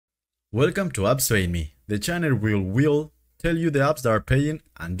Welcome to Apps Paying Me, the channel where we'll tell you the apps that are paying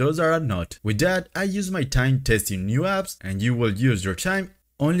and those that are not. With that, I use my time testing new apps and you will use your time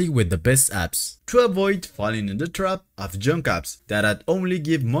only with the best apps to avoid falling in the trap of junk apps that only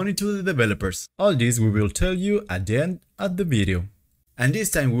give money to the developers. All this we will tell you at the end of the video. And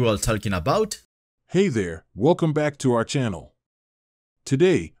this time we will talking about... Hey there, welcome back to our channel.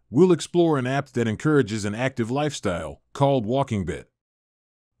 Today, we'll explore an app that encourages an active lifestyle called Walkingbet.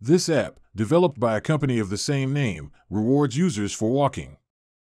 This app, developed by a company of the same name, rewards users for walking.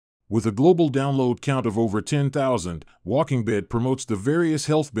 With a global download count of over 10,000, Walkingbet promotes the various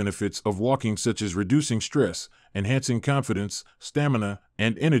health benefits of walking, such as reducing stress, enhancing confidence, stamina,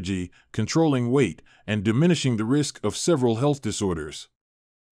 and energy, controlling weight, and diminishing the risk of several health disorders.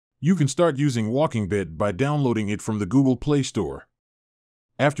 You can start using Walkingbet by downloading it from the Google Play Store.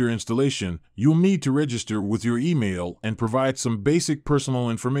 After installation, you'll need to register with your email and provide some basic personal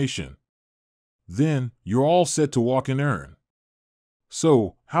information. Then, you're all set to walk and earn.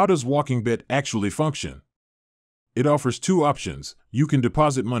 So, how does Walkingbet actually function? It offers two options: you can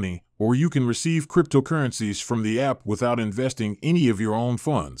deposit money, or you can receive cryptocurrencies from the app without investing any of your own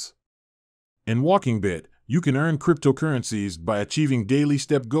funds. In Walkingbet, you can earn cryptocurrencies by achieving daily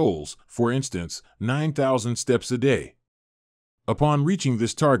step goals, for instance, 9,000 steps a day. Upon reaching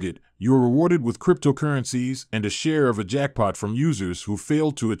this target, you are rewarded with cryptocurrencies and a share of a jackpot from users who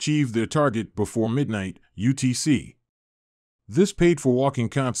failed to achieve their target before midnight UTC. This paid-for walking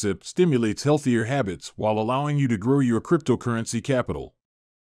concept stimulates healthier habits while allowing you to grow your cryptocurrency capital.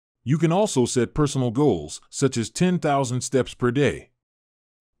 You can also set personal goals, such as 10,000 steps per day.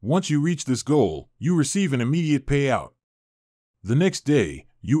 Once you reach this goal, you receive an immediate payout. The next day,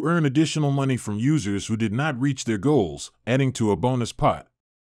 you earn additional money from users who did not reach their goals, adding to a bonus pot.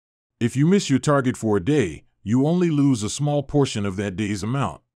 If you miss your target for a day, you only lose a small portion of that day's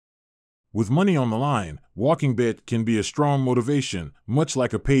amount. With money on the line, Walkingbet can be a strong motivation, much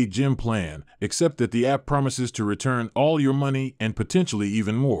like a paid gym plan, except that the app promises to return all your money and potentially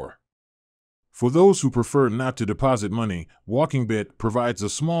even more. For those who prefer not to deposit money, Walkingbet provides a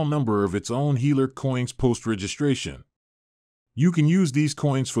small number of its own Healer coins post-registration. You can use these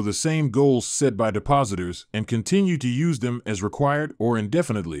coins for the same goals set by depositors and continue to use them as required or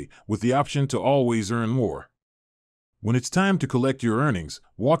indefinitely, with the option to always earn more. When it's time to collect your earnings,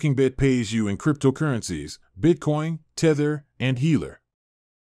 Walkingbet pays you in cryptocurrencies, Bitcoin, Tether, and Healer.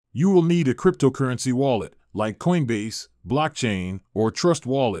 You will need a cryptocurrency wallet, like Coinbase, Blockchain, or Trust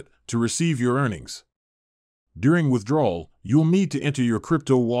Wallet, to receive your earnings. During withdrawal, you'll need to enter your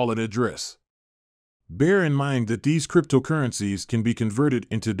crypto wallet address. Bear in mind that these cryptocurrencies can be converted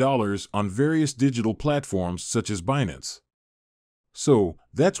into dollars on various digital platforms such as Binance. So,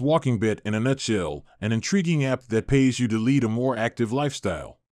 that's Walkingbet in a nutshell, an intriguing app that pays you to lead a more active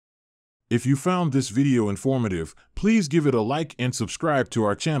lifestyle. If you found this video informative, please give it a like and subscribe to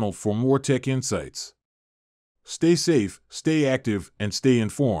our channel for more tech insights. Stay safe, stay active, and stay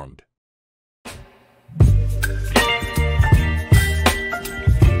informed.